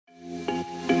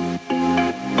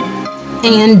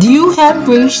And you have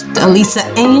reached Lisa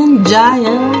and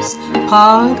JAEL'S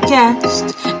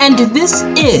podcast. And this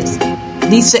is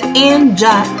Lisa and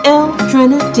JAEL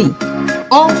Trinity,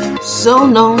 also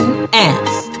known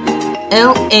as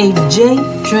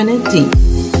LAJ Trinity.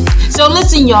 So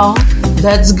listen, y'all,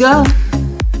 let's go.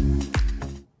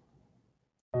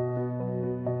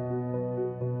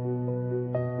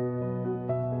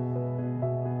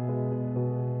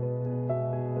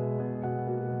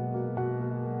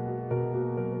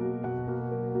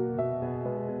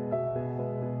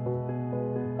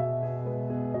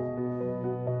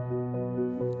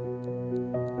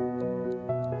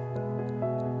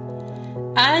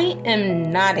 I am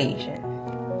not Asian,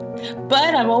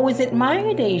 but I've always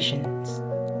admired Asians.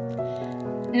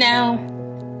 Now,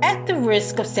 at the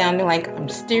risk of sounding like I'm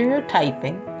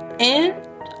stereotyping, and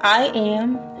I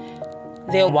am,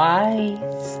 they're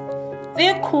wise,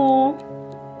 they're cool,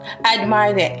 I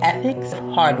admire their ethics of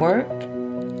hard work,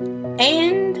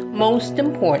 and most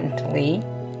importantly,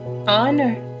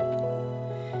 honor.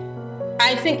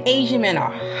 I think Asian men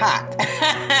are hot.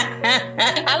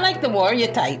 I like the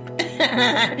warrior type.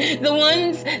 The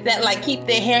ones that keep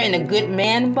their hair in a good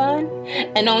man bun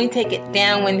and only take it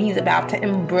down when he's about to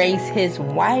embrace his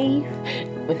wife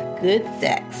with good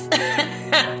sex.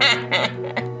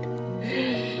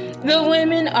 The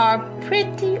women are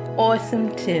pretty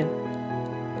awesome too.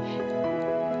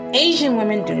 Asian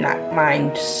women do not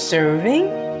mind serving,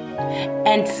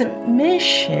 and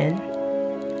submission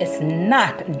is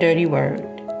not a dirty word.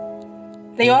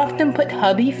 They often put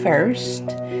hubby first,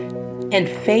 and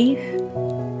faith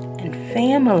and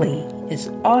family is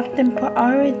often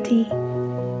priority.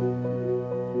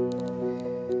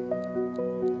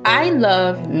 I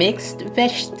love mixed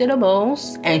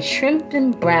vegetables and shrimp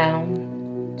and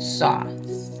brown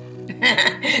sauce.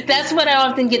 That's what I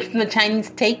often get from the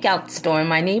Chinese takeout store in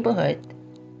my neighborhood.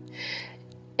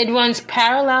 It runs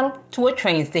parallel to a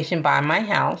train station by my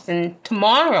house, and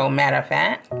tomorrow, matter of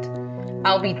fact,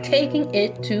 I'll be taking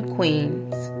it to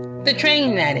Queens. The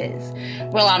train, that is.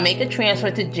 Well, I'll make a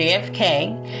transfer to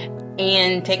JFK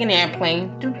and take an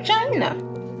airplane to China.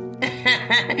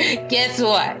 Guess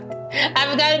what?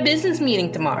 I've got a business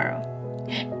meeting tomorrow,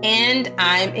 and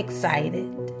I'm excited.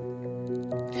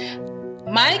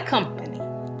 My company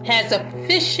has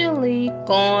officially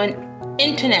gone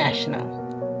international.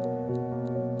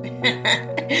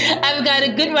 I've got a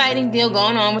good writing deal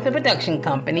going on with a production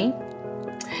company,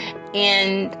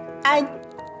 and I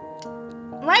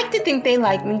like to think they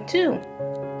like me too.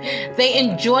 They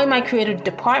enjoy my creative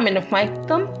department of my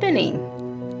company.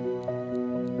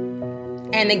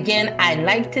 And again, I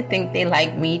like to think they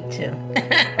like me too.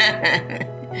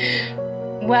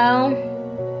 Well,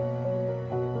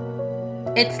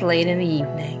 it's late in the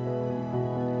evening,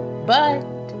 but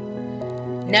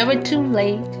never too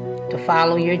late to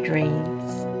follow your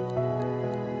dreams.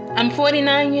 I'm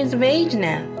 49 years of age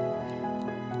now.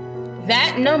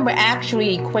 That number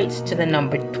actually equates to the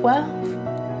number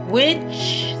 12,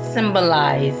 which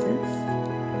symbolizes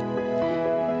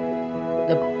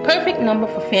the perfect number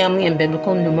for family and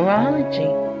biblical numerology.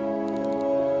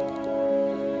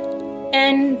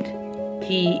 And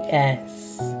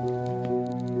P.S.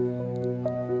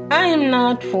 I am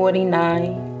not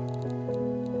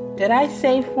 49. Did I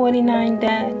say 49,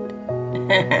 Dad?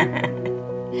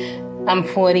 I'm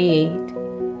 48.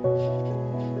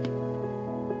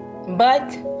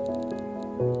 But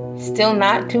still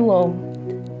not too old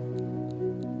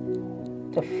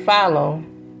to follow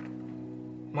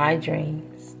my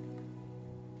dreams.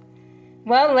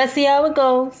 Well, let's see how it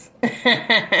goes.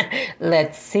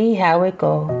 Let's see how it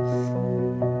goes.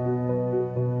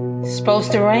 It's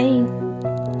supposed to rain,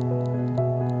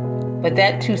 but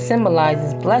that too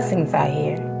symbolizes blessings, I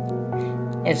hear,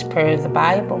 as per the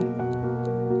Bible.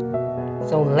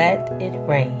 So let it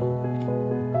rain.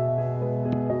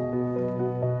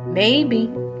 Maybe,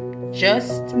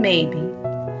 just maybe,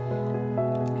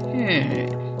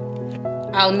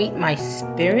 I'll meet my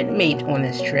spirit mate on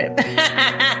this trip.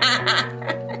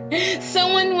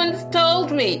 Someone once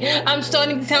told me I'm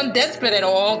starting to sound desperate at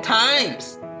all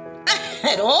times.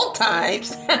 At all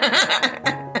times?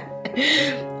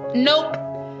 Nope,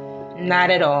 not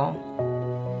at all.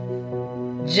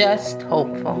 Just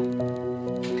hopeful.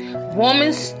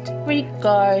 Warmest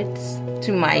regards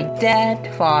to my dad,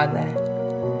 father,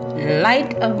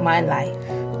 light of my life,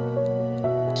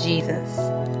 Jesus,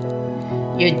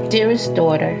 your dearest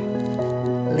daughter,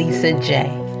 Lisa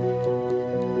J.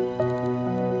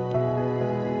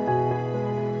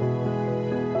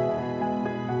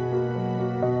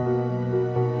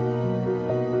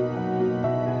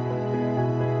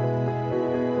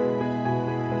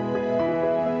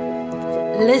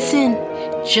 Listen,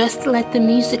 just let the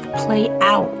music play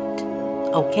out.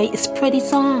 Okay, it's a pretty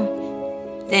song.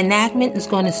 The enactment is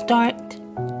going to start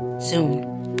soon.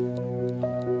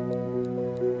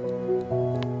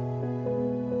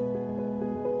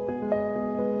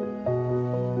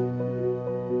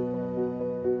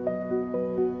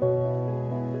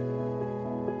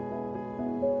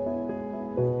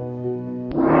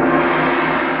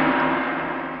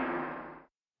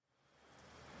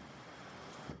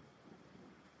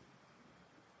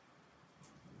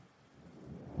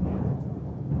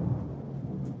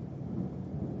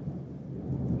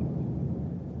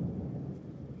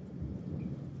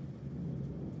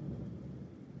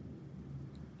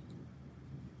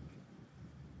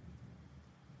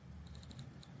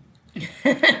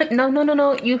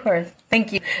 No, you first.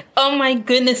 Thank you. Oh my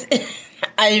goodness.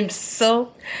 I am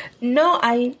so...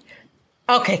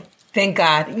 Okay, thank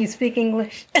God. You speak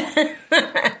English?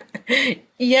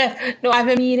 Yes. No, I have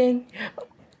a meeting.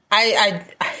 I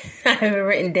have it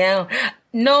written down.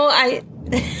 No,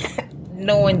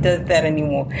 no one does that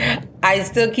anymore. I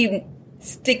still keep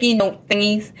sticky note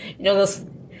thingies, those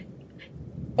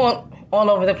all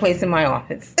over the place in my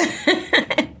office.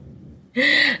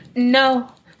 No,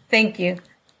 thank you.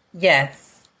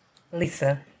 Yes,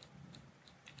 Lisa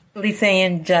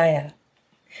and Jaya.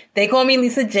 They call me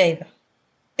Lisa J, though.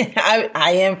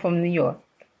 I am from New York.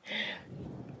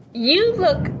 You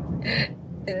look...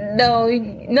 No,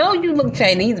 you look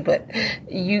Chinese, but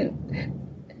you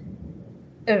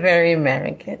are very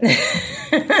American.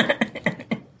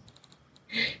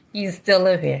 You still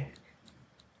live here.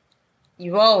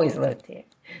 You've always lived here.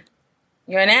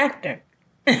 You're an actor.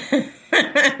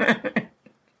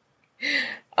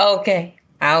 Okay,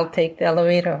 I'll take the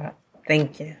elevator up.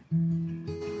 Thank you.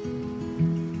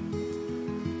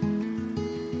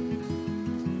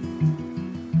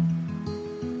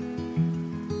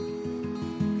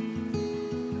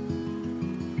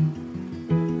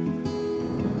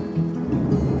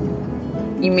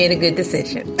 You made a good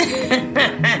decision.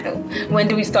 When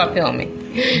do we start filming?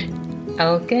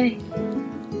 Okay.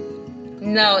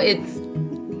 No, it's...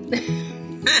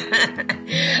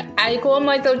 I caught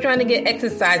myself trying to get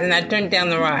exercise and I turned down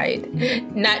the ride,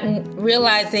 not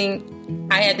realizing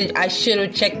I should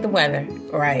have checked the weather.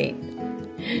 Right.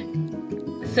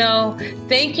 So,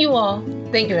 thank you all.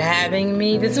 Thank you for having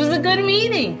me. This was a good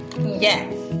meeting.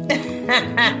 Yes.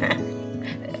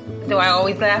 Do I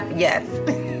always laugh? Yes.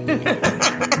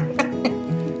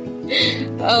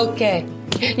 Okay.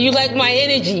 You like my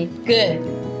energy? Good.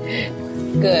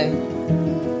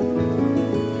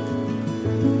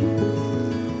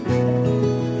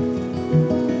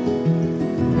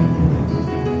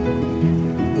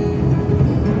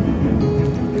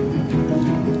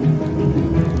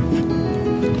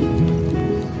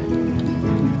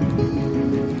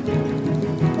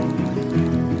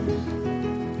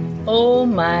 Oh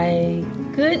my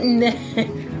goodness.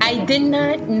 I did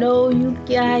not know you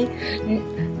guys.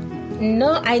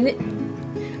 No, I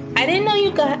didn't know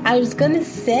you guys. I was going to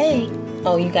say,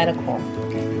 oh, you got a call.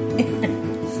 Okay.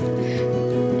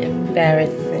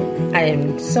 Embarrassing. I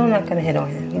am so not going to hit on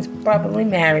him. He's probably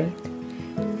married.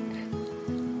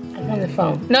 I'm on the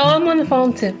phone. No, I'm on the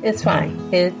phone too. It's fine.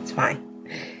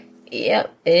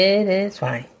 Yep, it is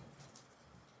fine.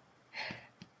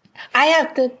 I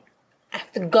have to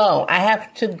go.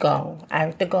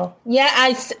 Yeah,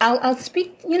 I'll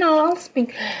speak.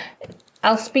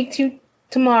 I'll speak to you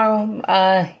tomorrow.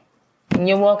 When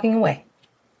you're walking away.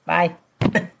 Bye.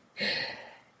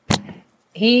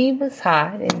 He was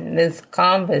hot, and this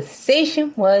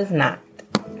conversation was not.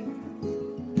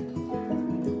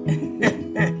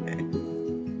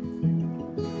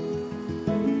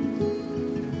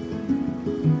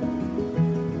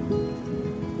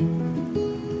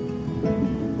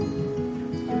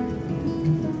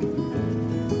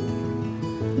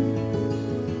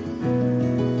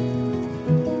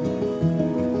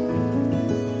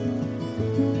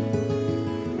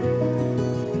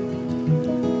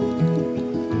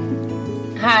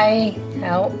 Hi,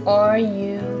 how are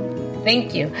you?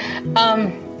 Thank you.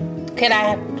 Could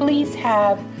I please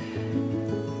have...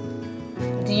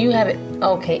 Do you have it?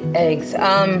 Okay, eggs.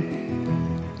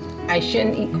 I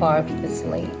shouldn't eat carbs this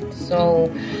late,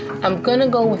 so I'm gonna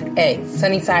go with eggs.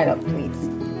 Sunny side up, please.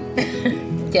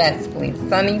 Yes, please.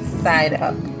 Sunny side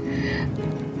up.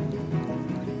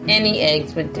 Any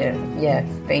eggs would do. Yes,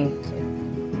 thank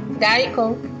you. Diet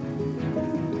Coke.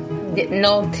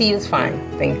 No, tea is fine.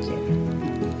 Thank you.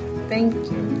 Thank you.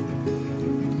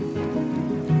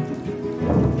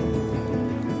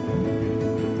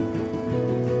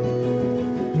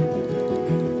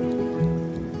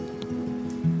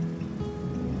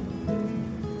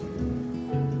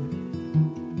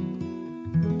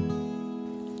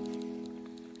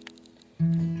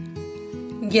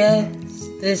 Yes,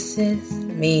 this is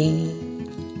me.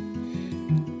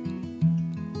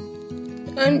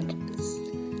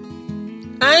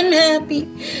 I'm happy.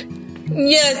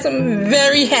 Yes, I'm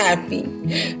very happy.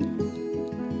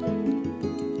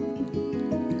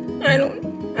 I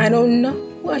don't know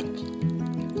what.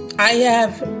 I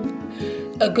have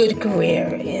a good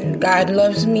career and God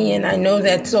loves me and I know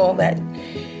that's all that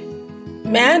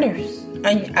matters.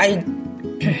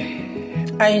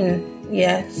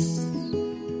 Yes.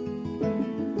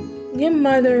 Your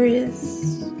mother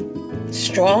is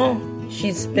strong.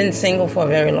 She's been single for a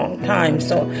very long time,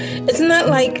 so it's not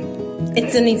like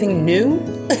it's anything new.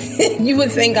 You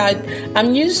would think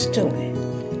I'm used to it.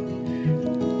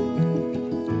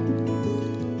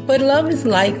 But love is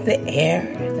like the air.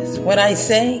 That's what I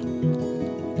say.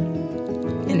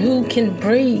 And who can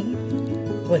breathe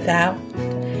without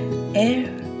air?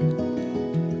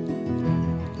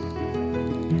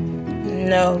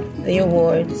 No, the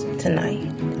awards tonight.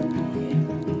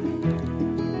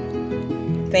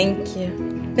 Thank you.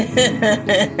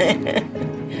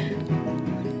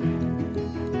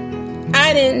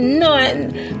 I didn't know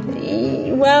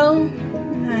it. Well,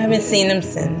 I haven't seen him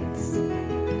since.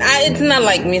 It's not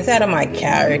like me. It's out of my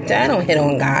character. I don't hit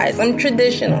on guys. I'm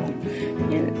traditional.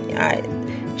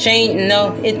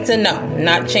 No, it's a no.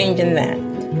 Not changing that.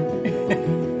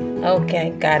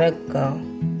 Okay, gotta go.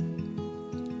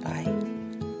 Bye.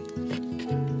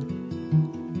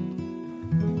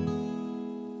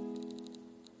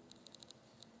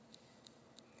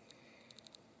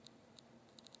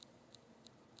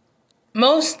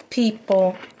 Most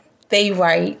people, they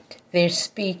write their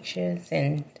speeches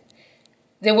and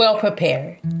they're well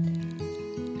prepared.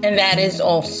 And that is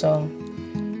also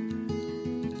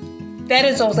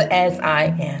as I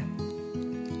am.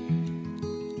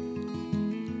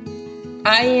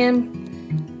 I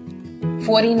am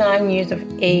 49 years of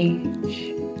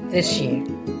age this year.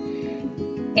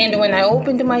 And when I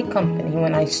opened my company,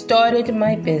 when I started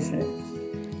my business,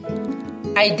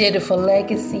 I did it for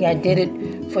legacy. I did it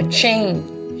for change.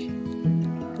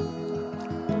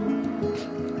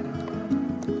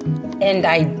 And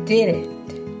I did it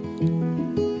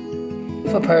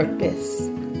for purpose.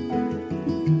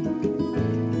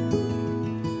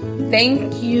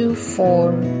 Thank you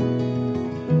for...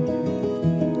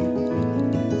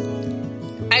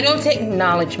 I don't take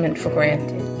acknowledgement for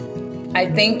granted.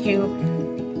 I thank you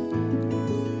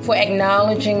for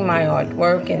acknowledging my hard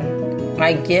work and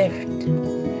my gift.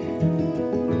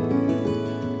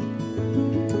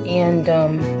 And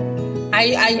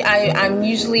I'm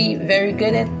usually very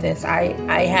good at this. I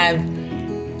have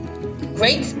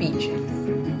great speeches.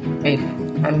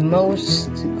 I'm most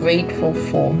grateful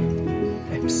for.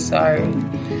 I'm sorry.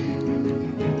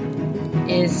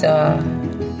 Is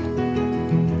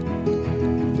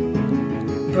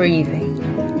breathing.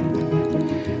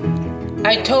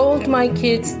 I told my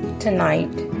kids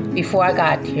tonight before I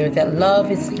got here that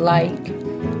love is like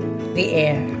the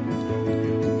air.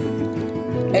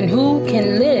 And who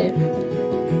can live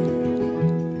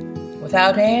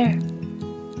without air?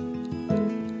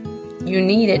 You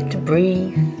need it to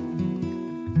breathe.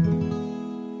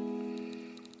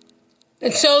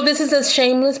 And so this is a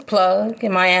shameless plug,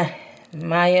 and my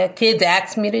kids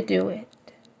asked me to do it.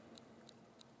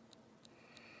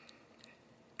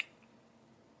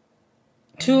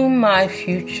 To my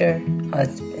future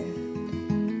husband.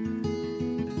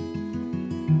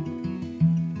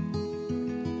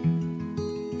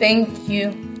 Thank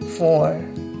you for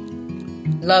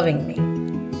loving me.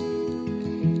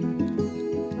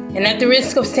 And at the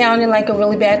risk of sounding like a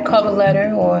really bad cover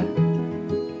letter or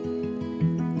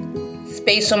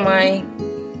space on my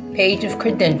page of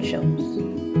credentials,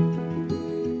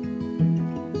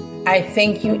 I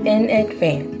thank you in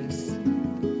advance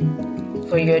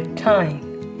for your time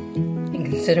and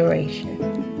consideration.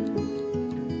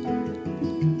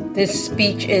 This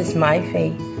speech is my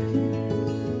faith.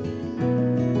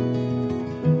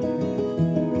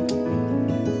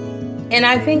 And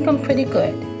I think I'm pretty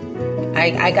good.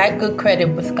 I got good credit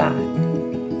with God.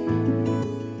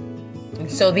 And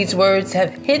so these words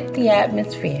have hit the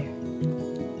atmosphere.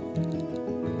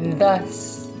 And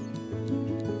thus,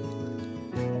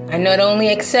 I not only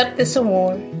accept this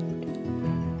award,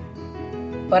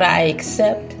 but I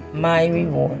accept my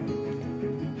reward.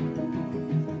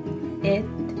 It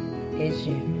is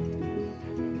you.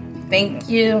 Thank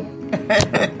you.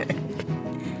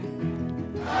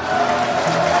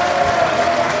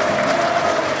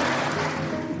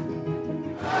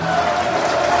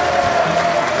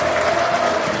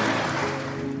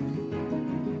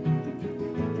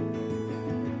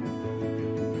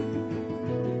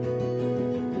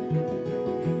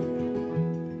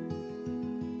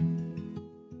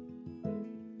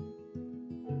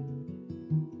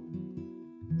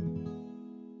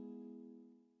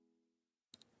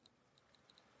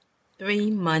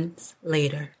 3 months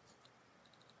later.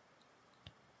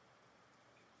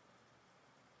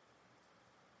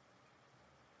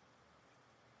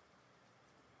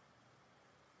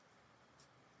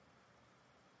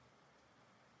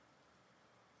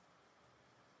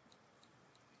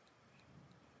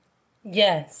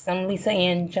 Yes, I'm Lisa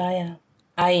Ann Jael.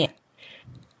 I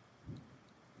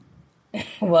am.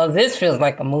 Well, this feels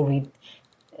like a movie.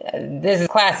 This is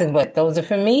classic, but those are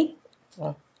for me?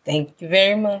 Well, thank you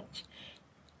very much.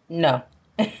 No.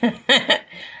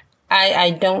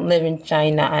 I don't live in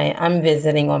China. I'm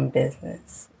visiting on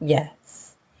business.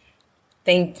 Yes.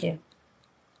 Thank you.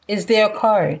 Is there a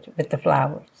card with the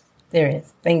flowers? There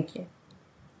is. Thank you.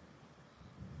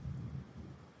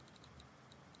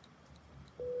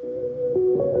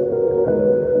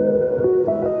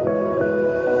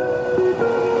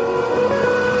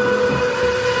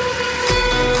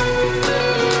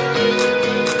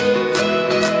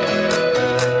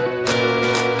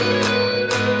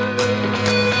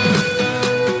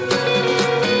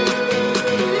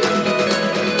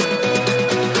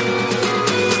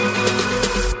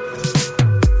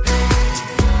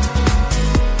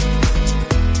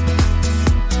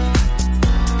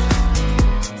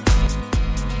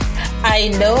 I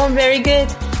know I'm very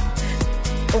good.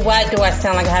 Why do I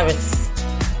sound like I have a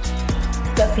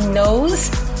stuffy nose?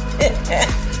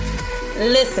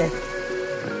 Listen,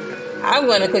 I'm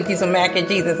going to cook you some mac and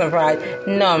cheese and some fries.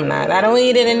 No, I'm not. I don't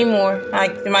eat it anymore.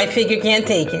 My figure can't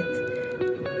take it.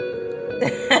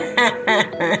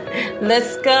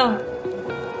 Let's go.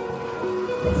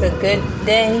 It's a good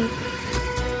day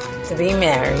to be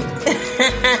married.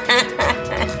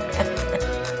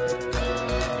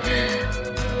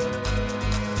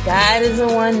 God is a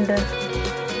wonder.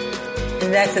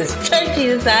 And that's as churchy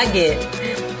as I get.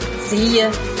 See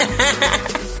ya.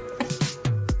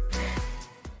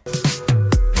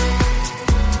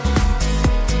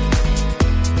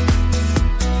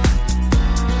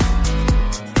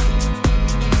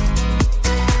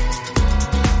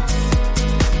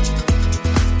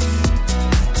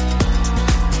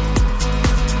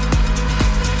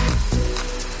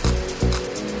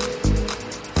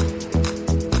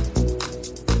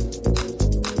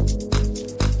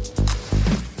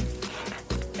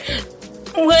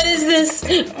 What is this?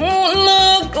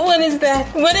 Oh, look, what is that?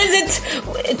 What is it?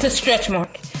 It's a stretch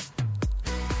mark.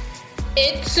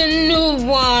 It's a new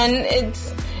one.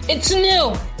 It's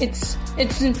new. It's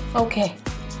okay.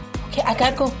 Okay, I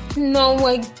gotta go. No,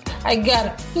 I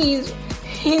gotta. He's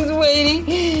waiting.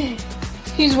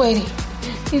 He's waiting.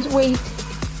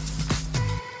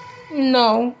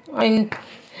 No,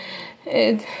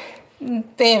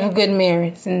 they have good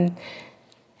mirrors, and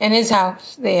in his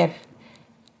house they have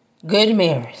good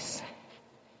mirrors.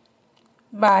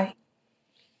 Bye.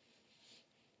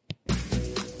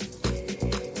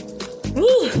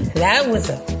 Woo, that was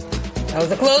a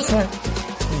close one.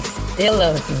 He still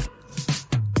loves me.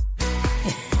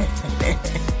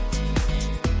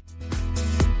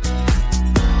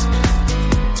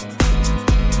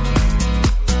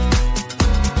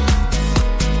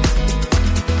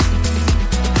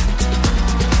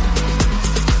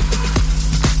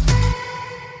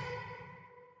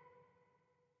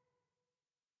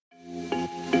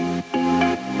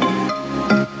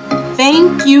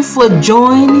 Thank you for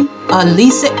joining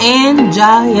Lisa Ann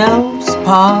Jael's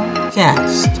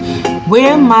podcast,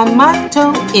 where my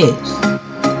motto is,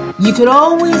 you could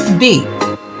always be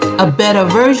a better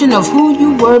version of who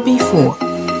you were before.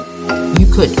 You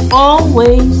could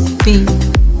always be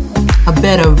a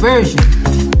better version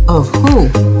of who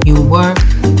you were